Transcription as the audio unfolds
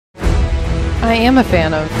I am a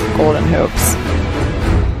fan of Golden Hoops.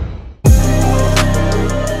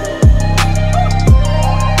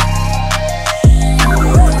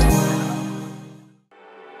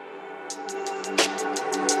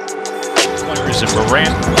 Players in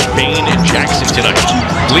Morant, Bain, and Jackson tonight.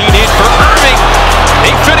 Lean in for Irving.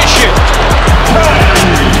 They finish it.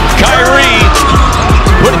 Kyrie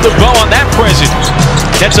putting the bow on that present.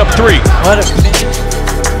 That's up 3. What a finish.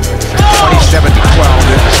 27-12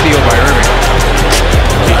 in the steal by Irving.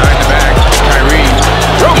 Behind the back, Kyrie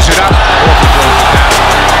throws it up.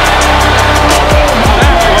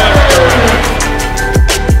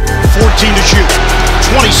 14 to shoot.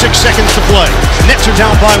 26 seconds to play. Nets are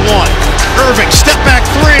down by 1. Irving, step back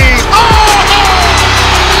 3. Oh!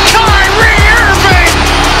 Kyrie Irving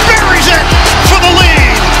buries it for the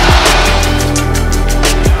lead.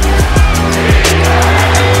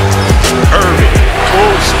 Irving,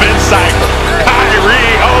 full spin cycle.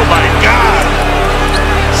 Kyrie, oh my God.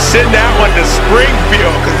 Send that one to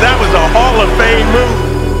Springfield because that was a Hall of Fame move.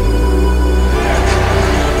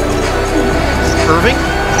 Irving,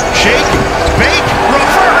 shake, bake,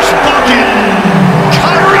 reverse bucket.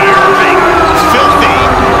 Kyrie Irving, filthy.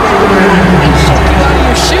 Get out of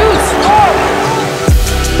your shoes.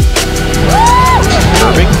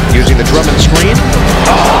 Irving using the Drummond screen.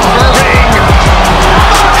 Oh, Irving!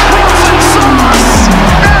 The crimson sauce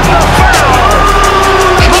and the foul.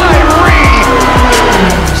 Kyrie.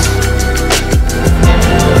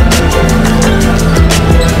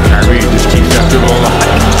 Kyrie just keeps after the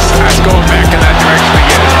line. That's going back in that direction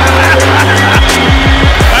again.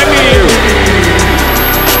 I mean,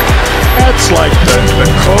 that's like the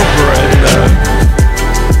Cobra and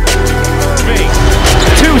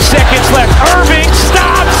 2 seconds left. Irving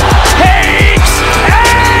stops, takes,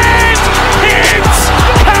 and hits.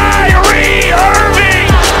 Kyrie Irving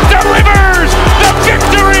delivers the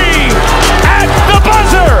victory at the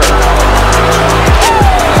buzzer.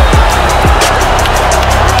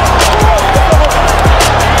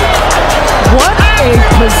 What a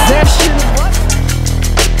possession.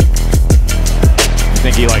 You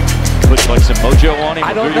think he put some mojo on him?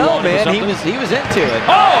 I don't know, man. He was into it.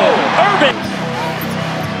 Oh, Irving!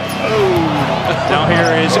 Now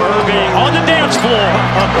here is Irving on the dance floor.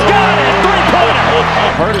 Got it! 3-pointer!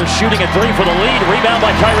 Herter shooting a 3 for the lead. Rebound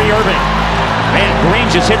by Kyrie Irving. Man, Green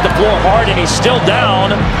just hit the floor hard and he's still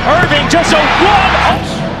down. Irving just a 1.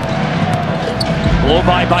 Blow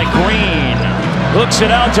by Green. Hooks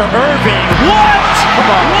it out to Irving. What? Come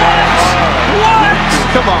on, man. What?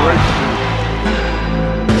 Come on.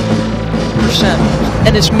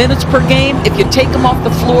 And his minutes per game, if you take him off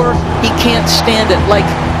the floor, he can't stand it. Like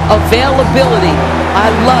availability, I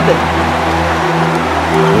love it.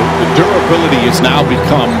 The durability has now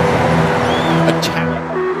become a talent.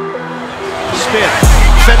 Spin,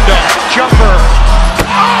 fend off, jumper.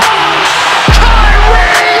 Oh!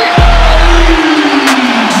 Kyrie!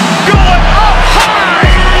 Going up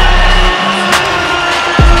high!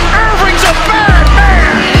 Irving's a bad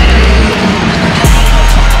man!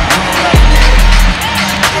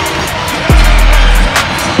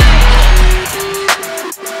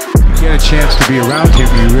 Get a chance to be around him,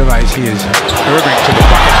 you realize he is Irving to the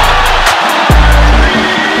bucket.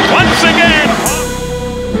 Once again,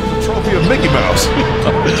 Trophy of Mickey Mouse.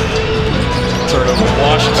 Turnover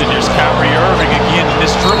Washington. There's Kyrie Irving again in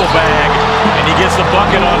this dribble bag, and he gets the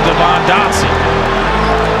bucket on Devon Dotson.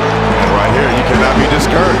 And right here, you cannot be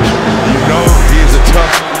discouraged. You know he is a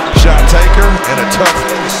tough shot taker and a tough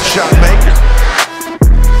shot maker.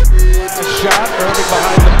 shot. Irving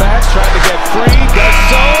behind the back, trying to get free. Does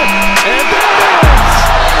so. And there it is!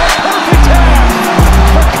 A perfect half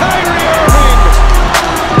for Kyrie Irving.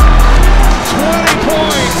 20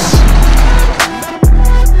 points.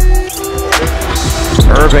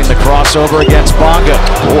 Irving, the crossover against Bonga.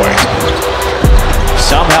 Boy.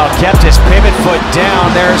 Somehow kept his pivot foot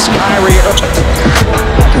down. There's Kyrie Irving.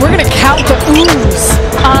 We're going to count the oohs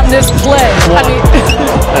on this play. One. I mean,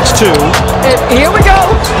 That's two. Here we go.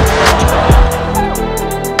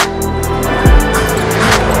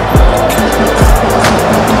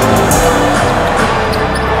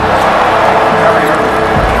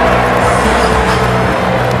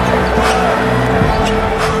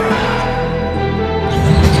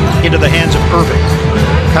 Into the hands of Irving.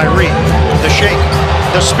 Kyrie, the shake,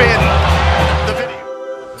 the spin, the video.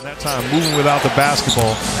 And that time moving without the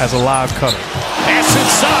basketball as a live cutter. Pass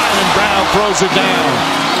inside and Brown throws it down.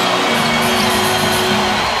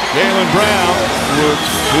 Jaylen Brown with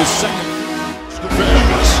his second.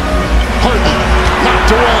 Harden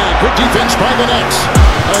knocked away. Good defense by the Nets.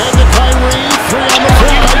 Ahead to Kyrie. Three on the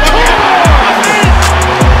floor.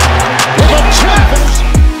 With a chance.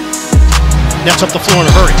 Nets up the floor in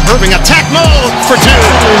a hurry. Irving attack mode for two.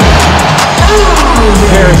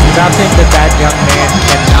 There is nothing that young man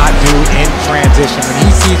cannot do in transition. When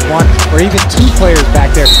he sees one or even two players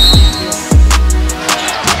back there.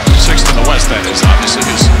 Sixth in the West, that is. Obviously,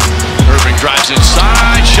 Irving drives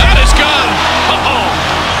inside. Shot is good.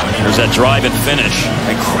 There's that drive and finish.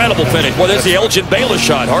 Incredible finish. Well, there's the Elgin Baylor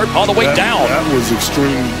shot, Hart, on the way down. That was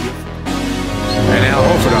extreme. And Al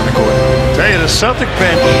Horford on the court. Tell you, the Celtic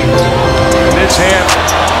bench in his hand.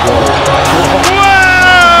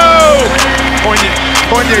 Whoa!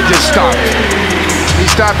 Fournier just stopped. He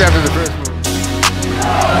stopped after the first move.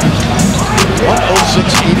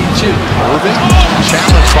 106.82. Irving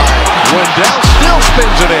challenged by Wendell. Still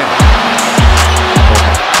spins it in.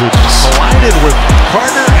 Collided with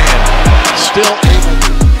partner and still able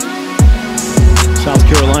to. South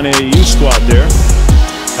Carolina AU squad there.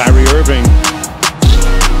 Kyrie Irving.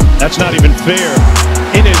 That's not even fair.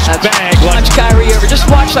 In his bag. Watch Kyrie Irving. Just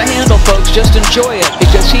watch the handle, folks. Just enjoy it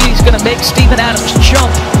because he's going to make Steven Adams jump.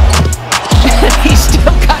 And he's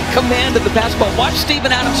still got command of the basketball. Watch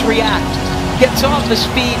Steven Adams react. Gets off his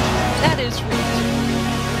feet. That is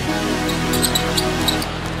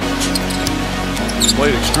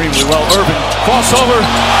played extremely well. Irving crossover,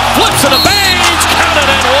 flips and a bangs, counted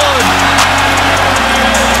and one.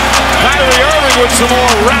 Kyrie Irving with some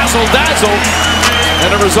more razzle-dazzle, and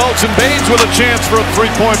it results in Baines with a chance for a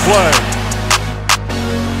three-point play.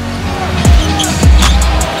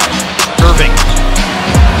 Irving,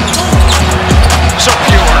 so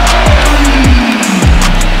pure.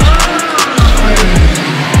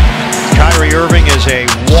 Kyrie Irving is a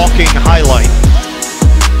walking highlight.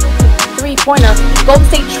 Three-pointer. Golden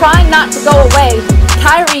State trying not to go away.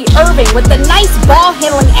 Kyrie Irving with the nice ball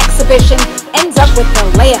handling exhibition ends up with the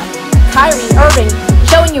layup. Kyrie Irving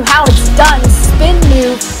showing you how it's done. Spin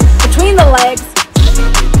move between the legs.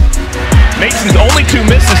 Mason's only two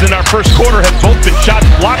misses in our first quarter have both been shots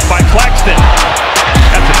blocked by Claxton.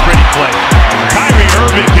 That's a pretty play. Kyrie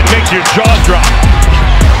Irving can make your jaw drop.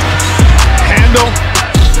 Handle.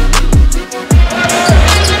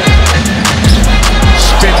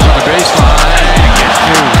 Spins on the baseline and gets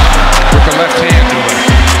through with the left hand.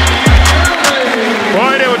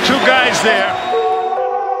 Boy, there were two guys there.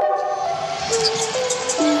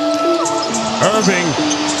 Irving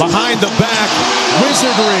behind the back,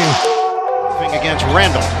 wizardry. Irving against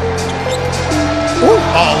Randall.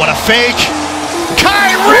 Oh, what a fake.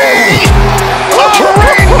 Kyrie! Oh,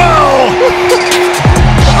 rainbow!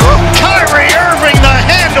 Kyrie Irving, the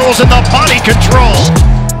handles and the body control.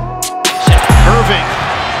 Irving,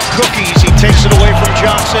 cookies, he takes it away from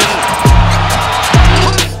Johnson.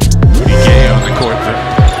 Rudy Gay on the court for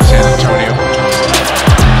San Antonio.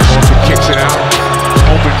 Horford kicks it out.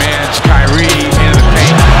 Open man's Kyrie into the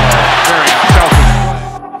paint. Very selfish.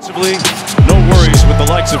 No worries with the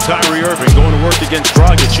likes of Kyrie Irving going to work against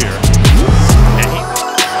Dragic here.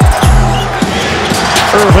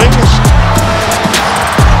 Irving.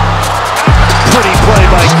 Pretty play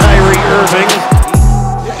by Kyrie Irving.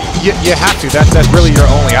 You have to. That's really your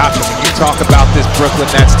only option. When you talk about this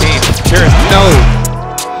Brooklyn Nets team, there is no.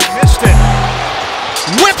 Missed it.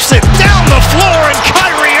 Whips it down the floor, and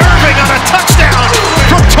Kyrie Irving on a touchdown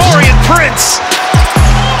from Taurean Prince.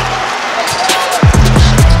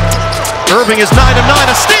 Irving is 9 of 9,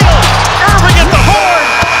 a steal. Irving at the horn.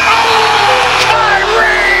 Oh,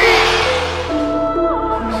 Kyrie!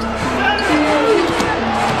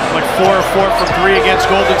 Went 4 of 4 from 3 against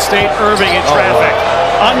Golden State. Irving in traffic.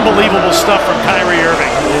 Unbelievable stuff from Kyrie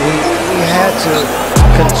Irving. We had to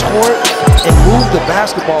contort and move the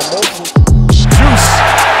basketball multiple. Juice.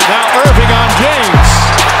 Now Irving on James.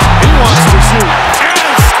 He wants to shoot.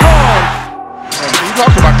 And score! You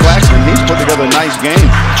talked about Claxton. He's put together a nice game.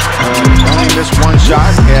 Only missed one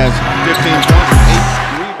shot. He has 15 points and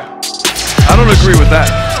 8 rebounds. I don't agree with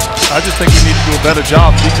that. I just think you need to do a better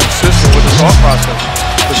job, be consistent with the thought process,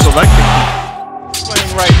 the selecting people.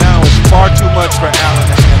 Playing right now is far too much for Allen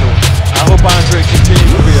to handle. I hope Andre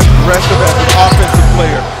continues to be aggressive as an offensive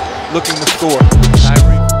player looking to score.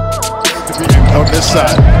 Kyrie to be on this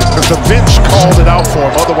side because the bench called it out for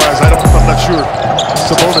him. Otherwise, I'm not sure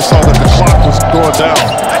Sabonis saw that the clock was going down.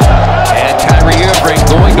 And Kyrie Irving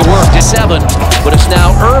going to work to 7, but it's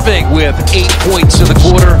now Irving with 8 points in the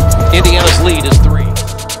quarter. Indiana's lead is 3.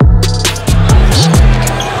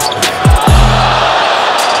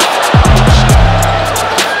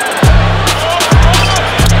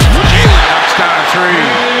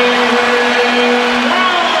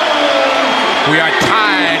 We are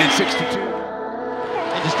tied at 62.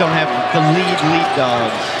 They just don't have the lead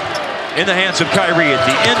dogs. In the hands of Kyrie at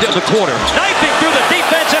the end of the quarter. Knifing through the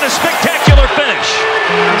defense and a spectacular finish.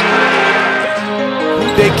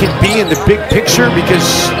 they can be in the big picture, because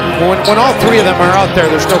when all three of them are out there,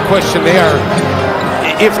 there's no question they are,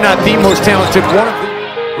 if not the most talented one of them.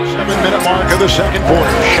 7-minute mark of the second quarter.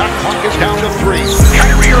 Shot clock is down to 3.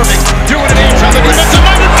 Kyrie Irving doing it inside the defensive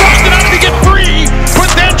line and drops it out to get free.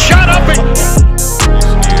 Put that shot up and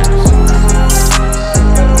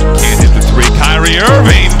can't hit the three. Kyrie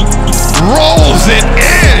Irving rolls it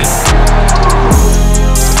in.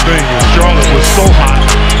 The thing is, Charlotte was so hot.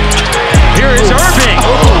 Here is Irving.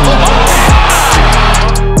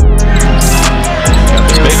 Got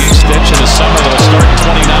the big extension this summer that'll start in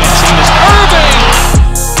 2019 is Irving.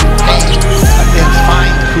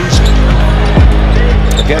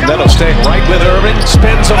 Again, that'll stay right with Irving.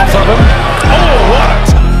 Spins off of him. Oh, what!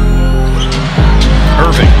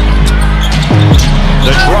 Irving.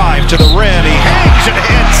 The drive to the rim. He hangs and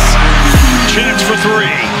hits. Chance for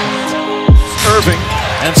three. Irving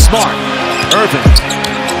and Smart. Irving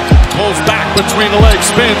pulls back between the legs,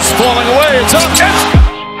 spins, falling away. It's up.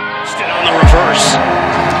 Still on the reverse.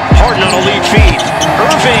 Harden on a lead feed.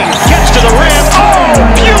 Irving gets to the rim. Oh,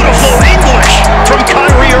 beautiful English from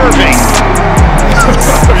Kyrie Irving.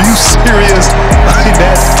 Are you serious? I mean,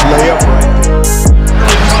 that's layup right there.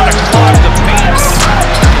 Trying to clog the paint.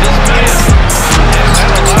 This man, and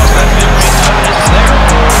that allows that mid-range shot. It's there.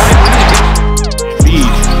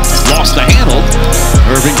 Feed lost the handle.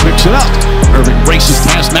 Irving picks it up. Irving races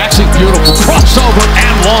past Maxey. Beautiful crossover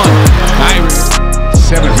and one. Kyrie,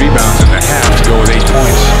 7 rebounds in the half to go with 8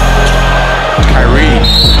 points. Kyrie.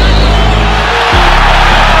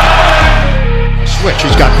 Switch,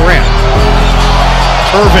 he's got Grant.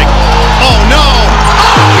 Irving. Oh no!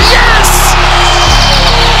 Oh yes!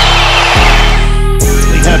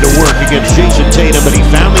 He had to work against Jason Tatum, but he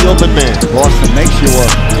found the open man. Boston makes you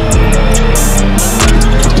work.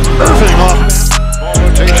 Irving off.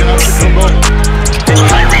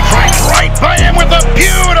 Kyrie drives right by him with a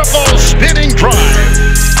beautiful spinning drive.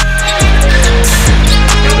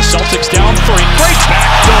 And the Celtics down 3. Great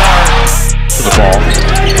backdoor to the ball.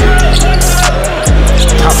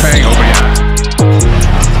 Tough angle, but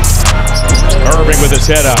Irving with his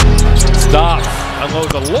head up. Stop.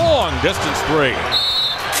 Unloads a long distance 3.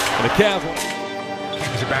 And the Cavs.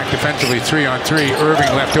 Kings are back defensively, 3-on-3. Irving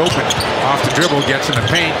left open. Off the dribble, gets in the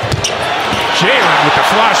paint. Jalen with the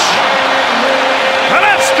flush. Well,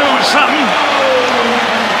 that's doing something.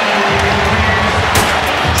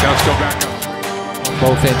 Celtics go back up.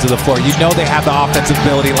 Both ends of the floor. You know they have the offensive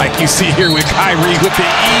ability, like you see here with Kyrie with the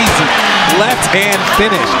easy left-hand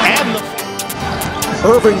finish. And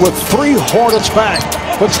Irving with 3 Hornets back.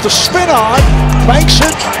 Puts the spin on. Banks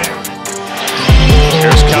it.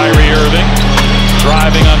 Here's Kyrie Irving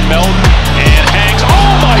driving on Melton and hangs.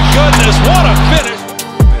 Oh my goodness, what a finish!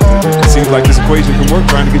 It seems like this equation can work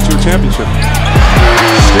trying to get you a championship.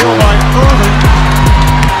 Steal by Irving.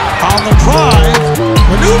 On the drive.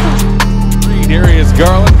 Maneuvers. Darius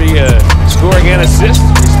Garland via scoring and assists,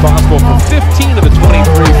 responsible for 15 of the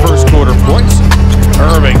 23 first quarter points.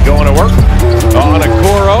 Irving going to work on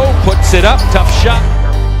Okoro, puts it up, tough shot.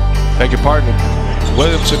 Beg your pardon,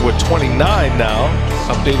 Williamson with 29 now,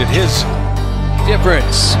 updated his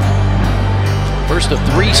difference. First of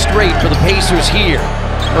 3 straight for the Pacers here.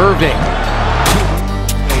 Irving.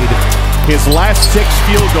 His last 6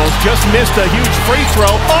 field goals, just missed a huge free throw.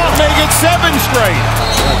 Oh, make it 7 straight.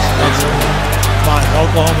 That's fine.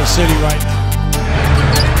 Oklahoma City right now.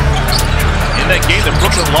 In that game that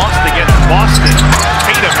Brooklyn lost against Boston,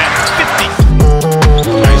 Tatum had 50.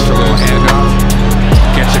 Nice for a little handoff.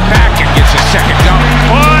 Gets it back and gets his second dunk.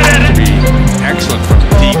 To be excellent from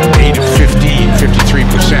deep, 8 of 15,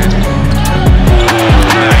 53%.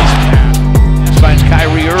 Nice. This finds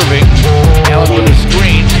Kyrie Irving. Allen with a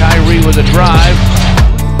screen. Kyrie with a drive.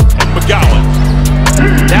 And McGowan.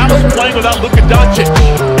 Dallas playing without Luka Doncic.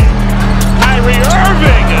 Kyrie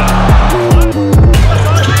Irving.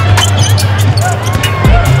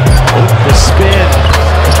 The spin.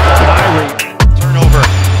 Kyrie. Turnover.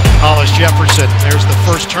 Hollis Jefferson. There's the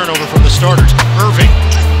first turnover from the starters. Irving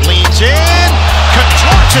leans in,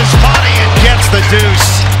 contorts his body, and gets the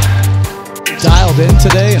deuce. Dialed in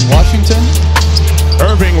today in Washington.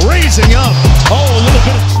 Irving raising up. Oh, a little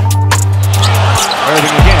bit.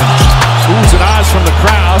 Irving again. Oohs and eyes from the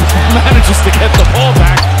crowd. Manages to get the ball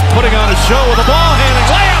back. Putting on a show with a ball handling.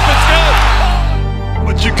 Layup, it's good.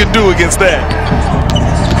 What you can do against that?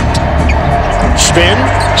 Spin,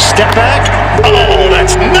 step back. Oh,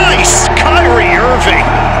 that's nice. Kyrie Irving.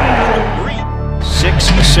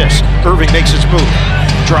 6 assists. Irving makes his move.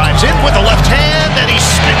 Drives in with the left hand, and he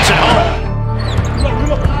spins it home.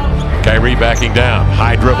 Kyrie backing down.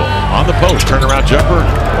 High dribble. On the post. Turnaround jumper.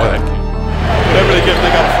 Boy, that Whatever they get,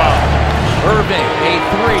 they got to foul. Irving, a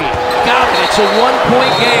three. Got it. It's a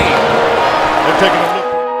one-point game. They're taking a look.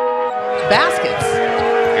 Baskets.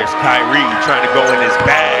 Here's Kyrie trying to go in his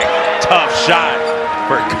bag. Tough shot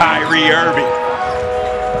for Kyrie Irving.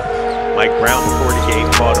 Mike Brown before the game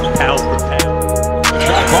called him pound for pound.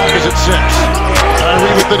 Shot clock is at 6.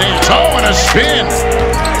 Kyrie with the dance. Oh, and a spin.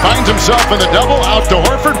 Finds himself in the double. Out to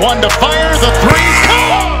Horford. One to fire. The three.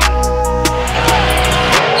 Come on!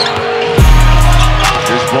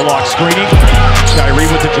 Here's Bullock screening. Kyrie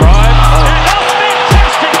with the drive.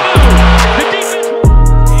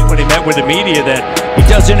 When he met with the media that he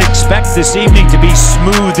doesn't expect this evening to be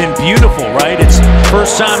smooth and beautiful, right? It's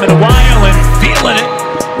first time in a while and feeling it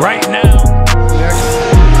right now.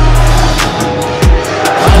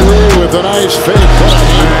 Kyrie with a nice fake play,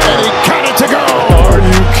 and he got it to go. Are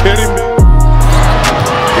you kidding me?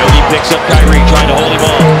 Yogi picks up Kyrie, trying to hold him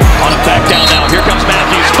on him back down now. Here comes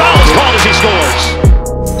Matthews. Foul is called as he scores.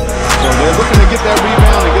 So they're looking to get that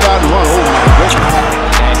rebound and get out and run. Oh my goodness.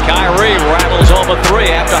 And Kyrie rattles home a three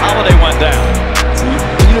after Holiday went down.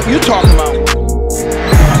 You're talking about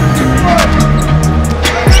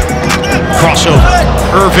Crossover.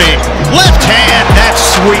 Irving. Left hand. That's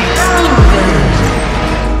sweet.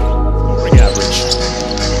 Average.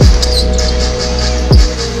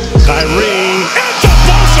 Kyrie. It's a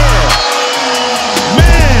buzzer!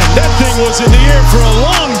 Man, that thing was in the air for a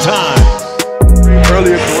long time.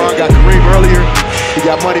 earlier. Karan got Kareem earlier. He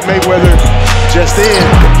got Money Mayweather just in.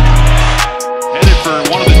 Headed for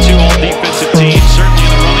one of the two all-defensive teams, certainly in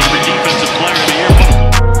the running for Defensive Player of the Year.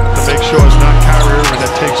 To make sure it's not Kyrie Irving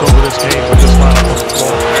that takes over this game with this lineup on the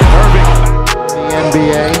floor. Irving. The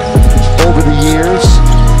NBA over the years.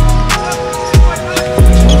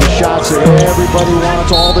 One of the shots that everybody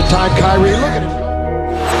wants all the time. Kyrie, look at him.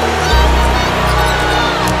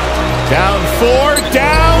 Down 4,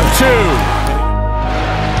 down 2.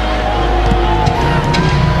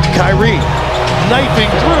 Kyrie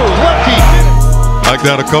knifing through, lucky. Knocked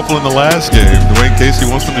out a couple in the last game. Dwayne Casey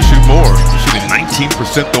wants them to shoot more. Shooting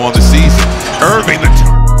 19% though on the season. Irving the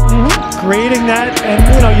creating that, and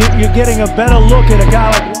you know you're getting a better look at a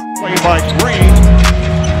guy like played by Green.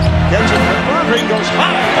 Gets it for Irving, goes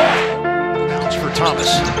high. Bounce for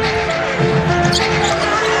Thomas.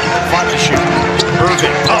 Final shoot.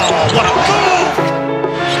 Irving. Oh, what a move!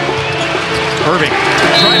 Irving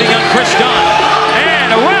driving on Chris Dunn.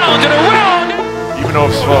 And around and around. Even though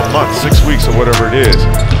it's 12 months, 6 weeks, or whatever it is.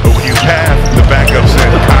 But when you have the backup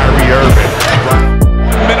set, Kyrie Irving.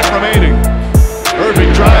 1 minute remaining.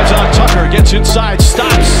 Irving drives on Tucker, gets inside,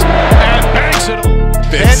 stops, and banks it.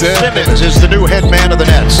 Ben Simmons is the new head man of the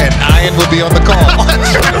Nets. And Ian will be on the call.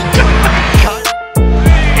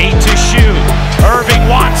 8 to shoot. Irving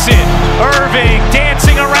wants it. Irving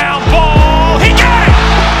dancing around ball. He got it!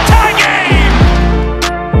 Tie game!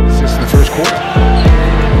 Assist in the first quarter.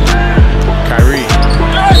 Kyrie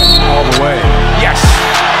all the way. Yes!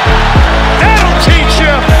 That'll teach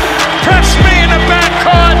you! Press me in the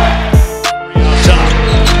backcourt! Top.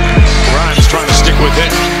 Grimes trying to stick with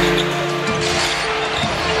it.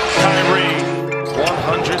 Kyrie,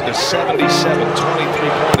 100-77,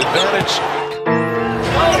 23-point advantage.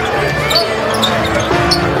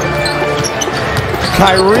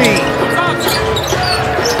 Kyrie.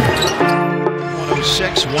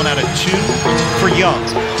 106, 1 out of 2 for Young.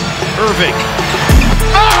 Irving.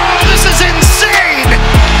 Oh, this is insane!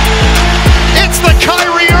 It's the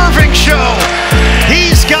Kyrie Irving show.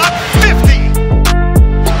 He's got 50. You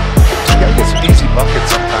gotta get some easy buckets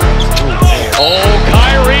sometimes. Oh,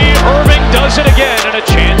 Kyrie Irving does it again, and a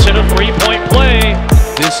chance at a three-point play.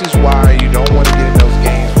 This is why you don't want to get in those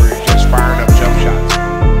games where you're just firing up jump shots.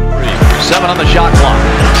 7 on the shot clock.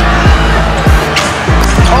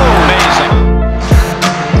 Oh, amazing.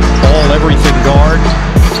 All everything guard.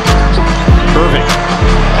 Irving.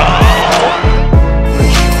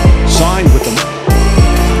 Signed with them.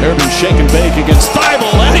 Irving shake and bake against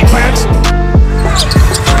Thibault, and he backs.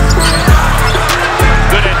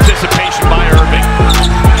 Good anticipation by Irving.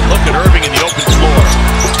 Look at Irving in the open floor.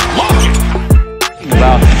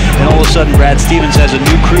 And all of a sudden Brad Stevens has a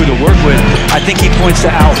new crew to work with. I think he points to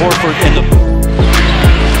Al Horford and the...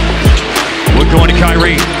 We're going to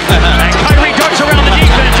Kyrie. And Kyrie darts around the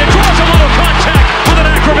defense and draws a little contact with an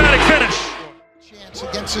acrobatic finish. Chance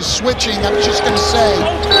against his switching, I was just going to say,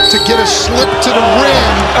 to get a slip to the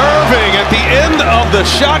rim. Irving at the end of the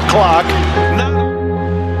shot clock.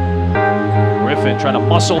 Griffin trying to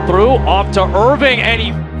muscle through, off to Irving, and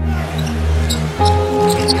he...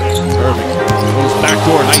 Irving goes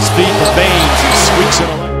backdoor, nice feed for Baines, he squeaks it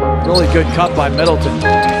away. really good cut by Middleton.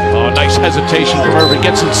 Oh, nice hesitation from Irving,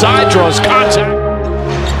 gets inside, draws contact.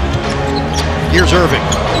 Here's Irving.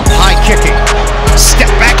 High kicking. Step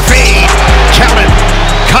back fade. Count it.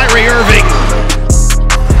 Kyrie Irving.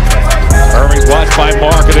 Irving's watched by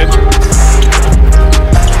Marketing.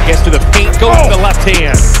 Gets to the paint, goes to the left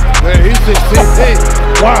hand.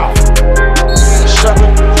 Wow. 7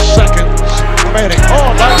 seconds remaining.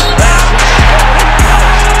 Oh, nice pass.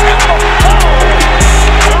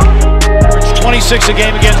 26 a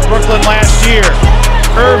game against Brooklyn last year.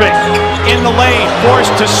 Irving in the lane,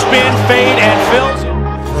 forced to spin, fade, and fills.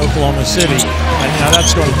 For Oklahoma City, and now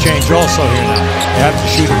that's going to change also here now. They have to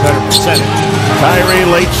shoot a better percentage. Kyrie,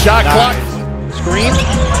 late shot clock. Screen.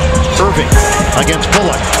 Irving against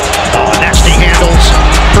Bullock. Oh, nasty handles.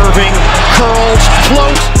 Irving curls,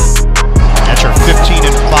 floats. That's your 15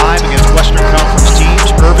 and 5 against Western Conference teams.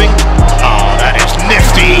 Irving. Oh, that is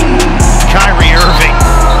nifty. Kyrie Irving.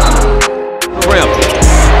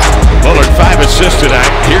 Lillard 5 assists tonight.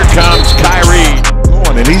 Here comes Kyrie.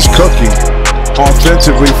 And he's cooking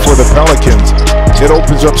offensively for the Pelicans. It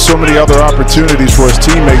opens up so many other opportunities for his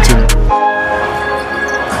teammates. And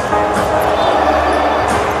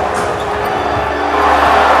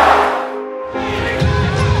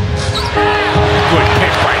Good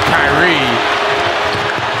pick by Kyrie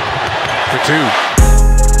for 2.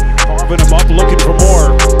 Carving him up, looking for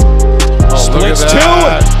more. Splits 2.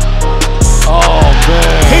 oh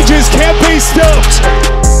man, He just can't be stopped.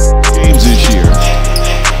 games this year.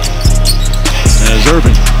 As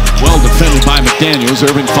Irving, well defended by McDaniels.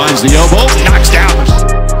 Irving finds the elbow, knocks down.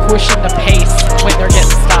 Pushing the pace when they're getting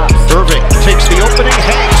stopped. Irving takes the opening,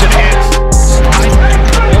 hangs and hits.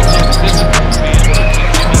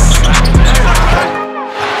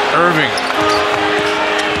 Irving.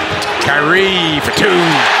 Kyrie for 2.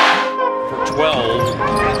 For 12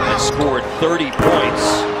 and scored 30 points.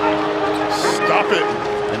 Stop it.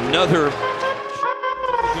 Another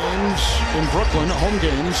Games in Brooklyn, home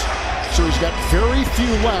games. So he's got very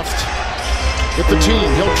few left with the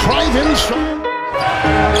team. He'll drive in.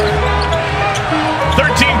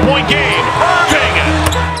 13-point game. Irving.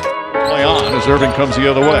 Play on as Irving comes the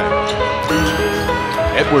other way.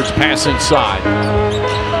 Edwards pass inside.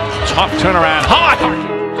 Tough turnaround. Hot.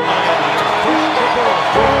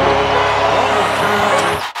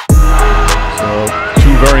 So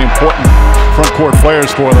 2 very important front court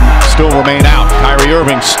players for them still remain out. Kyrie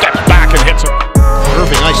Irving steps back and hits him.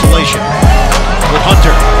 Irving isolation with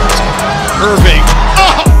Hunter. Irving.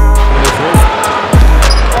 Oh!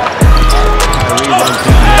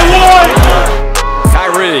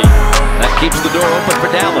 Kyrie. That keeps the door open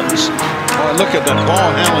for Dallas. Oh, look at the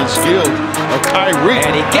ball handling skill of Kyrie.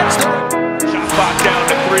 And he gets the Shot clock down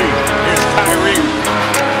to 3. Here's Kyrie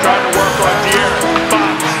trying to work on De'Aaron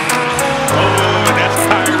Fox. Oh, that's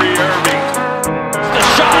Kyrie Irving. The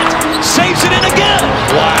shot. Saves it in again.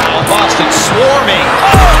 Wow. Boston swarming.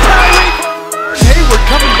 Oh, Kyrie. Hayward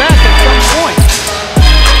coming back at some point.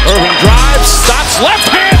 Irving drives, stops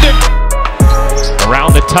left-handed.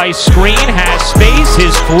 Around the tight screen, has space,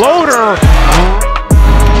 his floater.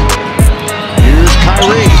 Here's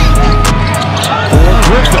Kyrie. For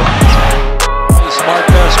Griffin. Smart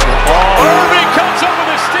basketball. Irving comes up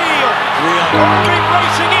with a steal. Irving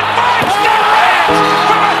racing in, finds Durant for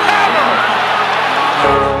the hammer.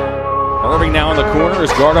 Irving now in the corner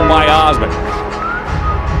is guarded by Osman.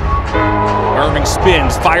 Irving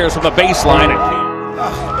spins, fires from the baseline.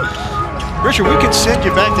 Richard, we can send you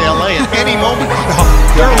back to LA at any moment.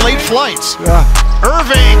 There are late flights.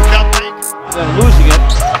 Irving. Then losing it.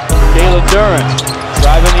 Jalen Durant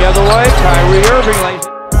driving the other way. Kyrie Irving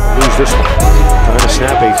lose this one. Trying to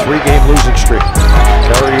snap a 3-game losing streak.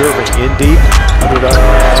 Kyrie Irving in deep. Put it up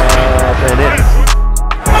and in.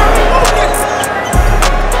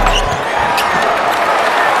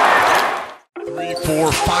 3,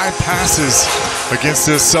 4, 5 passes against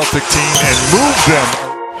this Celtic team and move them.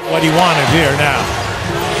 What he wanted here now.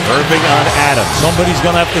 Irving on Adams. Somebody's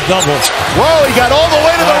going to have to double. Whoa, he got all the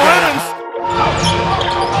way to the rim.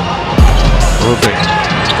 Irving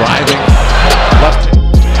driving left.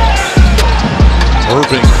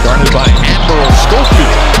 Irving guarded by Amber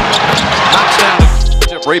Schofield. Knocks down.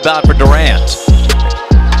 Rebound for Durant.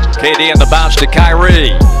 KD on the bounce to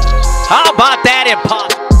Kyrie. How about that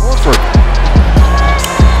impossible?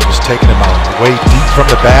 Just taking him out way deep from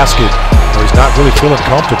the basket where he's not really feeling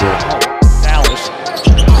comfortable. Dallas.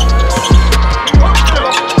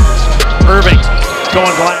 Irving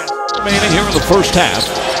going glass. Remaining here in the first half.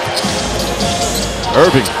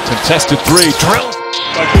 Irving contested 3. Drilled.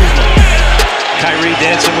 Kyrie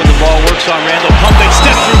dancing with the ball, works on Randall, pumping,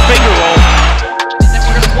 step through finger roll. And then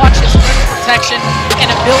we're going to watch his rim protection and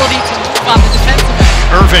ability to move on the defensive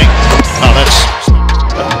end. Irving. Oh, that's...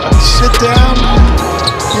 Sit down.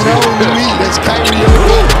 You know, that's Kyrie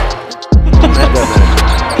Irving.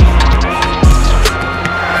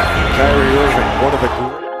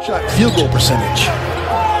 field goal percentage.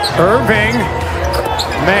 Irving,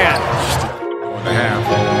 man. 1.5.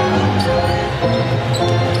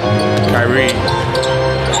 Kyrie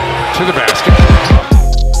to the basket.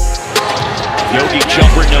 Yogi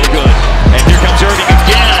jumper, no good. And here comes Irving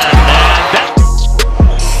again.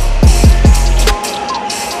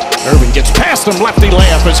 Irving gets past him. Lefty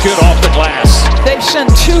layup is good off the glass. They've sent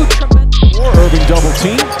two tremendous. Irving double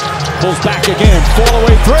team. Pulls back again. Fall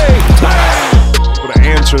away three. Able to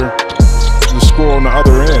answer the score on the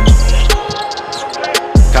other end.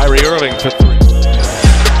 Kyrie Irving for three.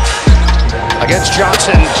 Against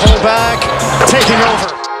Johnson. Pull back. Taking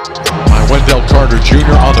over. Wendell Carter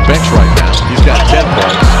Jr. on the bench right now. He's got 10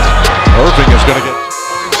 points. Irving is going to get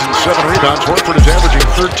 7 rebounds. Horford is averaging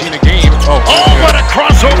 13 a game. Oh, what a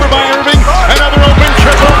crossover by Irving. Another open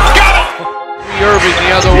triple. Got it. Irving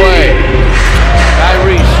the other way.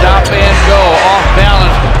 Kyrie, stop and go. Off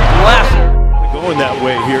balance. Left. Going that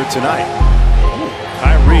way here tonight.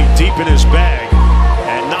 Kyrie deep in his bag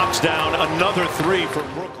and knocks down another three from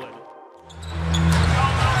Brooklyn.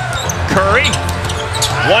 Curry,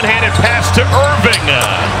 one-handed pass to Irving.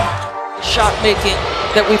 Shot making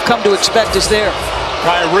that we've come to expect is there.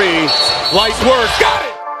 Kyrie, light work, got it!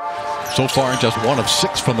 so far just 1 of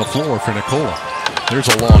 6 from the floor for Nikola. There's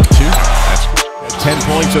a long 2. That's 10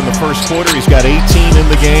 points in the first quarter. He's got 18 in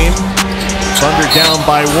the game. Thunder down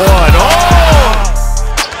by 1. Oh!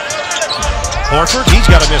 Horford, he's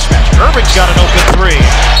got a mismatch. Irving's got an open three.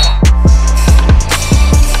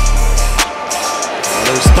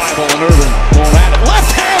 There's Thibault and Irving going at it.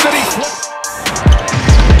 Left-handed, he flipped.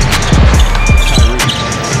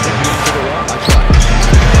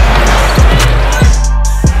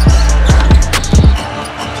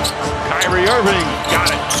 Kyrie Irving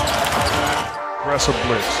got it. Aggressive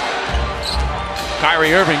blitz.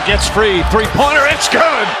 Kyrie Irving gets free. Three-pointer, it's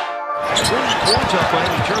good. Points up by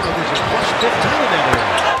any turnovers is plus 15 in that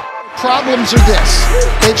area. Problems are this.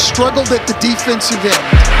 They've struggled at the defensive end.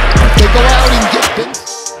 They go out and get big.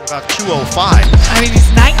 About 2:05. I mean,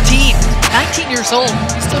 he's 19 years old.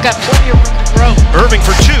 He's still got plenty of room to grow. Irving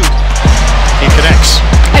for 2. He connects.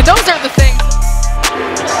 And those are the things.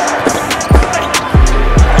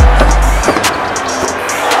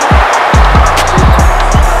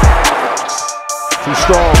 Too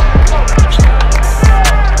strong.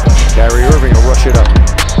 Kyrie Irving will rush it up.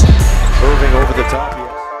 Irving over the top.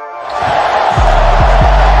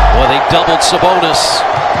 Well, they doubled Sabonis.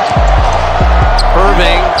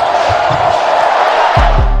 Irving.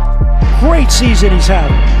 Great season he's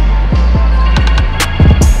having.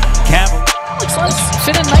 Looks like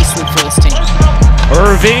fit in nicely for this team.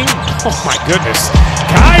 Irving. Oh my goodness.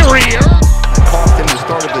 Kyrie. Coughed in the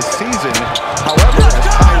start of the season. However, as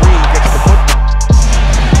Kyrie gets the football.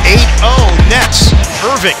 8-0 Nets.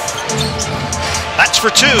 Irving. That's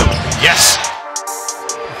for 2. Yes.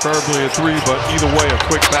 Preferably a 3, but either way, a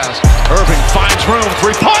quick pass. Irving finds room.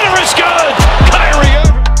 Three-pointer is good. Kyrie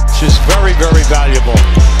Irving. Which is very, very valuable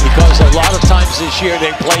because a lot of times this year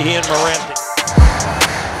they play in Morant.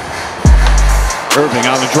 Irving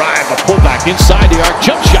on the drive, a pullback inside the arc,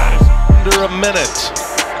 jump shot. Under a minute.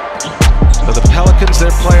 For the Pelicans,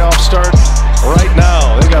 their playoff start right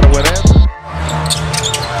now. They got to win it.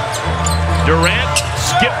 Durant,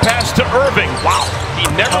 skip pass to Irving. Wow, he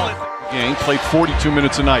never let game, played 42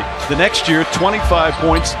 minutes a night. The next year, 25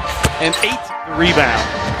 points and 8 rebound.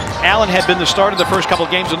 Allen had been the starter the first couple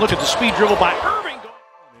of games, and look at the speed dribble by Irving.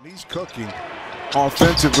 And he's cooking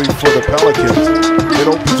offensively for the Pelicans. It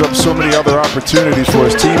opens up so many other opportunities for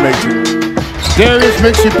his teammates. Darius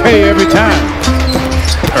makes you pay every time.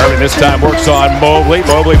 Irving this time works on Mobley.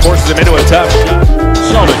 Mobley forces him into a tough shot.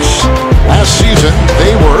 Celtics, last season,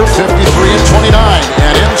 they were 53-29.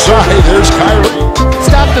 And inside, there's Kyrie.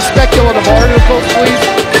 Stop the speculative articles, please.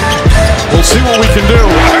 We'll see what we can do.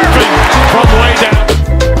 Irving from way down.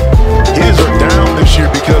 His are down this year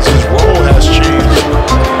because his role has changed.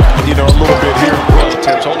 You know, a little bit here.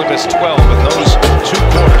 Attempts only missed 12 in those 2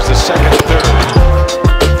 quarters, the second and third.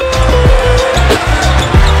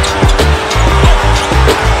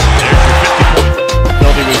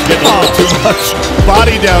 He was getting a little too much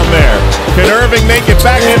body down there. Can Irving make it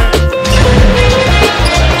back in?